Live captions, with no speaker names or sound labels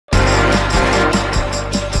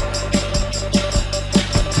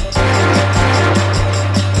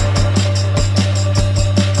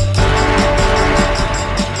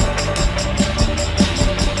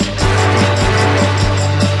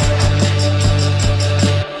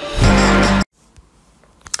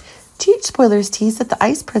spoilers tease that the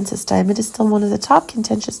Ice Princess diamond is still one of the top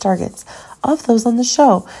contentious targets of those on the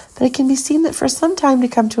show, but it can be seen that for some time to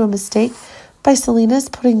come to a mistake by Selina is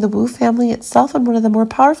putting the Wu family itself in one of the more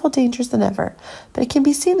powerful dangers than ever. But it can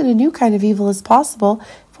be seen that a new kind of evil is possible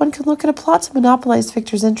if one can look at a plot to monopolize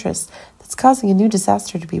Victor's interests that's causing a new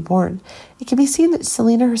disaster to be born. It can be seen that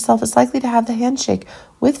Selina herself is likely to have the handshake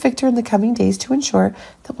with Victor in the coming days to ensure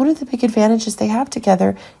that one of the big advantages they have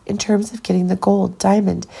together in terms of getting the gold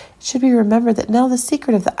diamond. It should be remembered that now the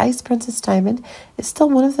secret of the Ice Princess diamond is still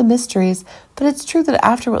one of the mysteries, but it's true that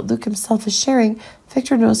after what Luke himself is sharing,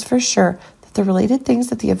 Victor knows for sure the related things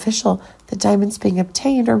that the diamonds being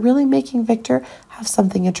obtained are really making Victor have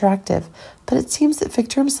something attractive. But it seems that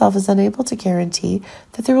Victor himself is unable to guarantee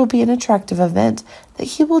that there will be an attractive event that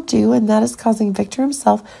he will do, and that is causing Victor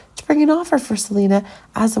himself to bring an offer for Selina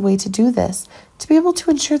as a way to do this, to be able to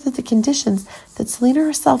ensure that the conditions that Selina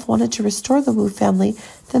herself wanted to restore the Wu family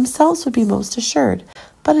themselves would be most assured.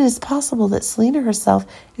 But it is possible that Selina herself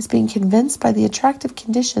is being convinced by the attractive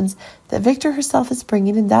conditions that Victor herself is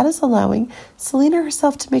bringing, and that is allowing Selina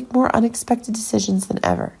herself to make more unexpected decisions than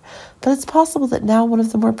ever. But it's possible that now one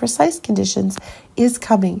of the more precise conditions is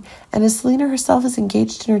coming, and as Selina herself is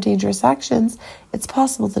engaged in her dangerous actions, it's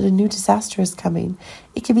possible that a new disaster is coming.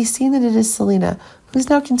 It can be seen that it is Selina who is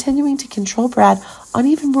now continuing to control Brad on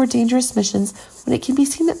even more dangerous missions, when it can be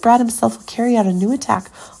seen that Brad himself will carry out a new attack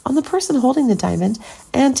on the person holding the diamond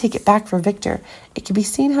and take it back for Victor. It can be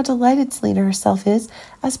seen how delighted Selina herself is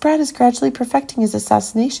as Brad is gradually perfecting his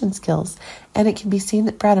assassination skills, and it can be seen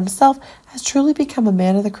that Brad himself has truly become a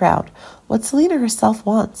man of the crowd, what Selina herself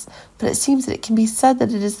wants. But it seems that it can be said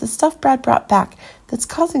that it is the stuff Brad brought back that's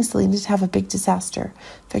causing Selina to have a big disaster.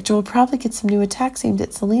 Victor will probably get some new attacks aimed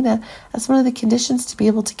at Selina as one of the conditions to be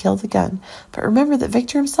able to kill the gun. But remember that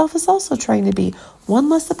Victor himself is also trying to be one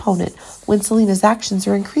less opponent when Selina's actions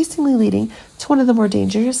are increasingly leading to one of the more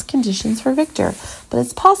dangerous conditions for Victor. But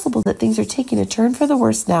it's possible that things are taking a turn for the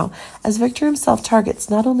worse now, as Victor himself targets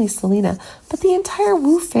not only Selina, but the entire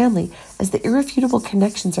Wu family, as the irrefutable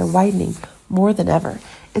connections are widening more than ever.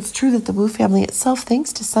 It's true that the Wu family itself,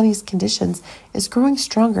 thanks to Sunny's conditions, is growing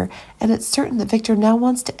stronger, and it's certain that Victor now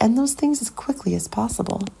wants to end those things as quickly as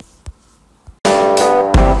possible.